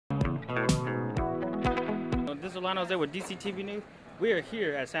This is San Jose with DCTV News. We are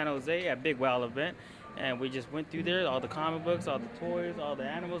here at San Jose at Big Wow event, and we just went through there, all the comic books, all the toys, all the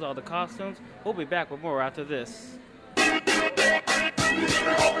animals, all the costumes. We'll be back with more after this.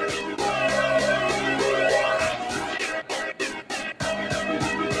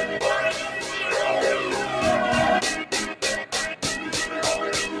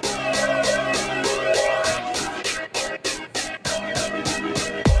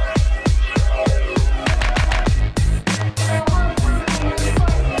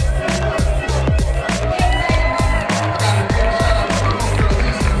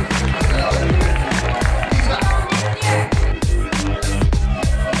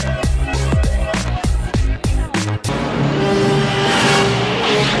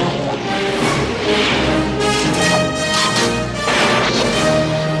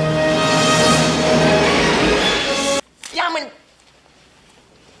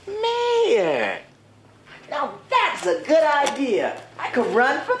 I could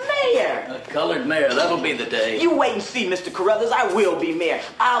run for mayor. A colored mayor, that'll be the day. You wait and see, Mr. Carruthers. I will be mayor.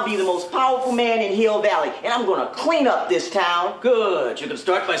 I'll be the most powerful man in Hill Valley, and I'm gonna clean up this town. Good. You can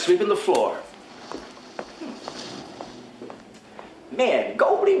start by sweeping the floor. Mayor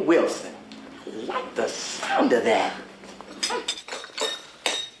Goldie Wilson. I like the sound of that.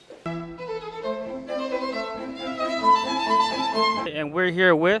 And we're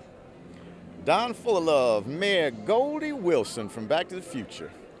here with Don Fullilove, Mayor Goldie Wilson from Back to the Future.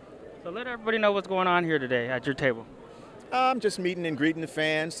 So let everybody know what's going on here today at your table. I'm just meeting and greeting the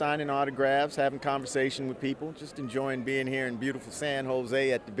fans, signing autographs, having conversation with people, just enjoying being here in beautiful San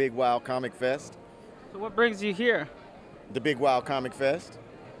Jose at the Big Wow ComicFest. So what brings you here? The Big Wow ComicFest.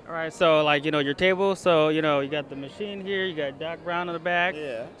 All right, so like, your table, so, you got the machine here, you got Doc Brown in the back.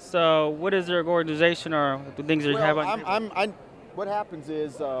 Yeah. So what is your organization or the things that you have on your table? What happens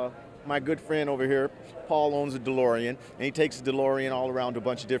is, my good friend over here, Paul, owns a DeLorean, and he takes the DeLorean all around to a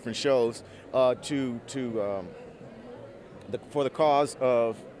bunch of different shows for the cause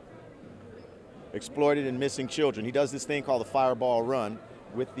of exploited and missing children. He does this thing called the Fireball Run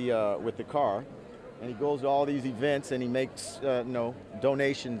with the car, and he goes to all these events and he makes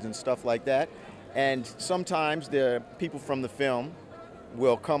donations and stuff like that. And sometimes the people from the film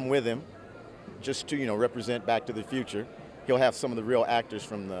will come with him just to represent Back to the Future. He'll have some of the real actors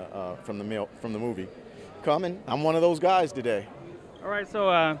from the movie come, and I'm one of those guys today. All right,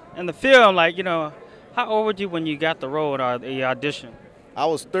 so in the film, how old were you when you got the role or the audition? I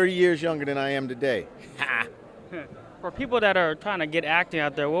was 30 years younger than I am today. For people that are trying to get acting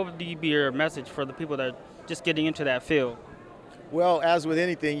out there, what would be your message for the people that are just getting into that field? Well, as with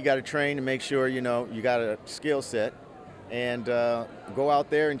anything, you got to train to make sure you got a skill set, and go out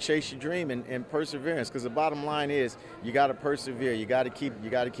there and chase your dream and perseverance. Because the bottom line is, you got to persevere. You got to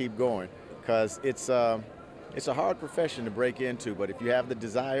keep going. Because it's a hard profession to break into. But if you have the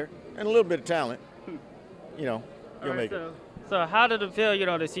desire and a little bit of talent, you'll make it. So how did it feel,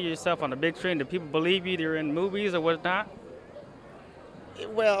 to see yourself on the big screen? Do people believe you either in movies or whatnot?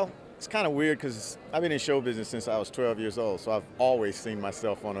 Well, it's kind of weird because I've been in show business since I was 12 years old. So I've always seen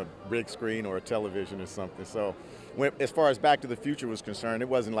myself on a big screen or a television or something. So as far as Back to the Future was concerned, it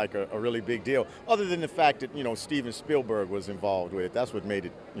wasn't like a really big deal, other than the fact that, Steven Spielberg was involved with it. That's what made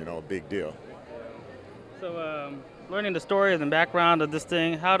it, a big deal. So learning the story and the background of this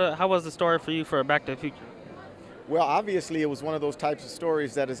thing, how was the story for you for Back to the Future? Well, obviously, it was one of those types of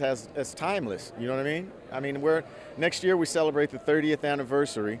stories that is timeless. You know what I mean? I mean, next year we celebrate the 30th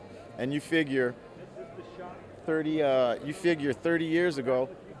anniversary, and you figure 30 years ago,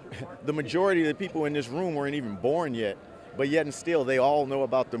 the majority of the people in this room weren't even born yet, but yet and still they all know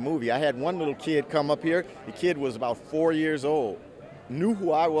about the movie. I had one little kid come up here. The kid was about 4 years old, knew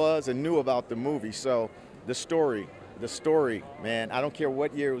who I was and knew about the movie. So the story, man, I don't care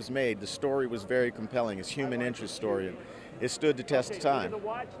what year it was made, the story was very compelling. It's a human interest story, and it stood the test of time.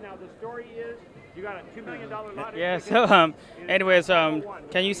 Now the story is, you got a $2 million lottery. Yeah, so anyways,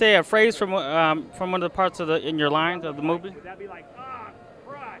 can you say a phrase from one of the parts in your lines of the movie? Would that be like, crud?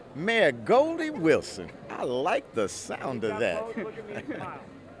 Mayor Goldie Wilson. I like the sound of that.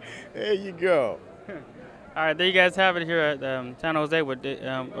 There you go. All right, there you guys have it here at San Jose with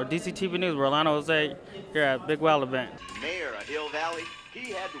or DCTV News. We're San Jose here at Big Well event. Mayor of Hill Valley,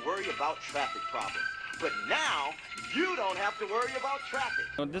 he had to worry about traffic problems. But now, you don't have to worry about traffic.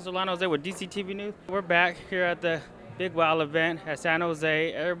 This is San Jose with DCTV News. We're back here at the Big Wow event at San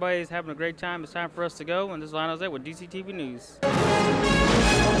Jose. Everybody's having a great time. It's time for us to go. And this is San Jose with DCTV News.